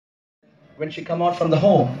when she come out from the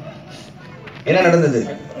home, என்ன நடந்தது?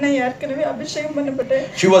 நான் ஏற்கனவே அபிஷேகம் பண்ணப்பட்டேன்.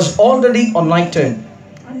 She was already anointed.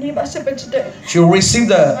 Annie பாஷைப்பட்டேன். She received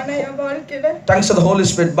the tongues of the Holy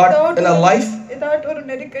Spirit, but in her life ஏதாவது ஒரு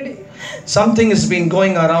நெருக்கடி, something has been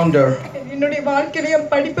going around her. என்னுடைய வாழ்க்கையில என்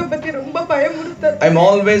படிப்பை பத்தி ரொம்ப பயமுறுத்தல். I'm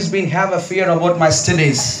always been have a fear about my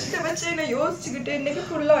studies. இத வச்சு நான் யோசிச்சிட்டே இன்னைக்கு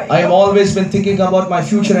ஃபுல்லா I have always been thinking about my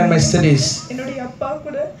future and my studies. என்னுடைய அப்பா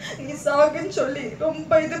கூட நீ சாகுன்னு சொல்லி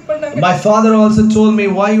ரொம்ப இது பண்ணாங்க. My father also told me,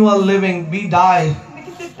 why you are living, be die.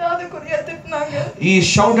 இன்னைக்கு திட்டாத குறியா திட்டுனாங்க. He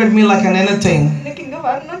shouted me like an anything. இன்னைக்கு இங்க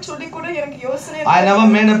வரணும்னு சொல்லி கூட எனக்கு யோசனை. I never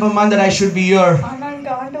made up a mind that I should be here. ஆனா இங்க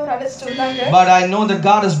ஆண்டவர் அழைச்சிட்டு வந்தாங்க. But I know that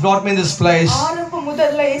God has brought me in this place. ஆரம்ப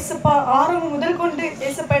முதல்ல இயேசுப்பா ஆரம்ப முதல் கொண்டு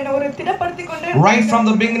இயேசுப்பா என்ன ஒரு திடப்படுத்தி கொண்டே. Right from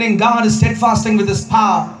the beginning, God is steadfasting with His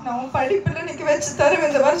power. நான் படிப்புல நிக்க வச்சு தருவேன்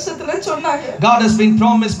இந்த வருஷத்துல சொன்னாங்க. God has been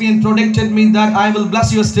promised me and protected me that I will bless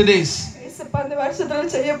your studies.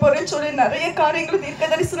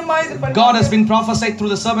 God has been prophesied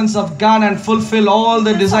through the servants of God and fulfill all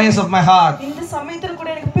the desires of my heart.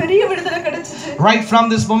 Right from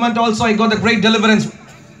this moment also I got a great deliverance.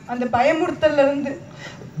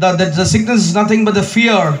 The sickness is nothing but the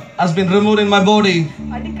fear has been removed in my body.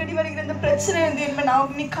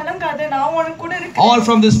 All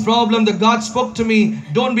from this problem that God spoke to me,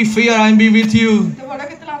 don't be fear, I will be with you.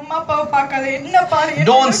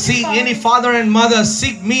 Don't seek any father and mother,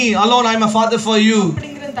 seek me alone, I am a father for you.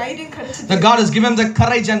 That God has given the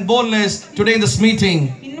courage and boldness today in this meeting.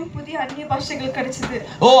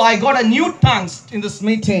 Oh, I got a new tongues in this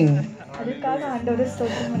meeting.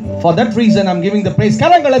 For that reason I'm giving the praise.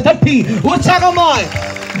 கரங்களை தட்டி உற்சாகமாய்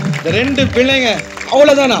இந்த ரெண்டு பிள்ளைங்க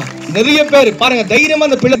அவ்வளவுதானா நிறைய பேர் பாருங்க தைரியமா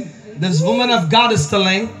அந்த பிள்ளை. This woman of God is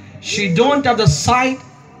telling she don't have the sight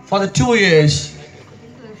for the 2 years.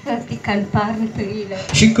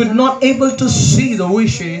 She could not able to see the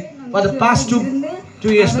uresh for the past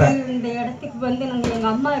 2 years back. இந்த இடத்துக்கு வந்து நாங்க எங்க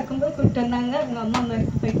அம்மா இருக்கும்போது கூப்பிட்டு வந்தாங்க. எங்க அம்மா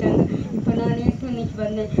மரிச்சு போயிட்டாங்க. இப்போ நான்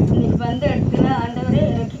இன்னைக்கு வந்த இடத்துல ஆண்டவரே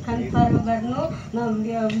எனக்கு கண் பார்வை வரணும். நான்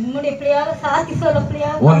உம்முடைய பிள்ளையாக சாட்சி சொல்ல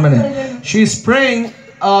பிள்ளையாக. 1 minute. She is praying.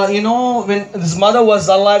 When his mother was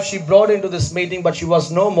alive, she brought into this meeting, but she was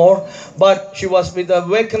no more. But she was with the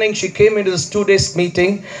awakening. She came into this 2 days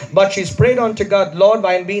meeting. But she's prayed unto God, Lord,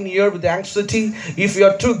 I am being here with the anxiety. If you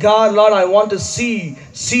are true God, Lord, I want to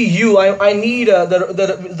see you. I need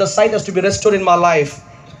the sight has to be restored in my life.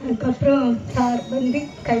 அதுக்கப்புறம் sir வந்து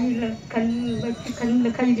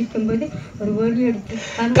கண்ணில் கை வைக்கும்போது ஒரு ஒளி எடுத்து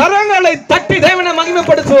கரங்களை தட்டி தேவனை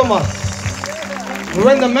மகிமைப்படுத்துவோமா.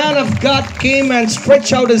 When the man of God came and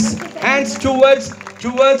stretched out his hands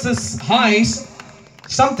towards his eyes,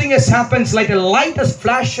 something has happened. It's like a light has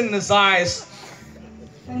flashed in his eyes.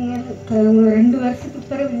 2 வருஷத்துக்கு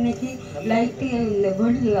பிறகு இன்னைக்கு லைட் இந்த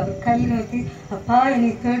ஒளி அவர் கையில் வச்சு அப்பா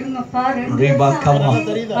என்னை தேடுங்கப்பா 2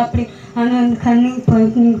 அப்படி ஆனால் கண்ணு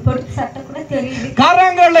நீங்க போட்டு சட்டை கூட தெரியுது.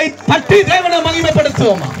 கரங்களை தட்டி தேவனை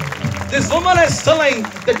மகிமைப்படுத்துவோமா. This woman is telling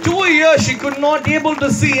that 2 years she could not able to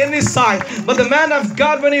see any sight, but the man of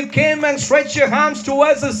God, when he came and stretched her hands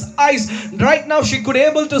towards his eyes, right now she could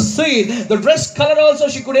able to see the dress color also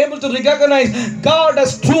she could able to recognize. God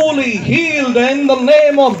has truly healed in the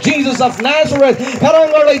name of Jesus of Nazareth.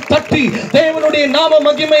 கரங்களை தட்டி தேவனுடைய நாம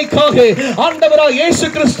மகிமைக்காக ஆண்டவராகிய இயேசு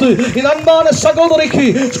கிறிஸ்து இந்த அன்பான சகோதரிக்கு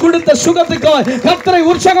கொடுத்த சுகத்துக்காக கர்த்தரை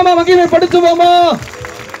உற்சாகமாக மகிமைப்படுத்துவோமா.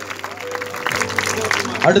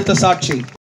 அடுத்த சாட்சி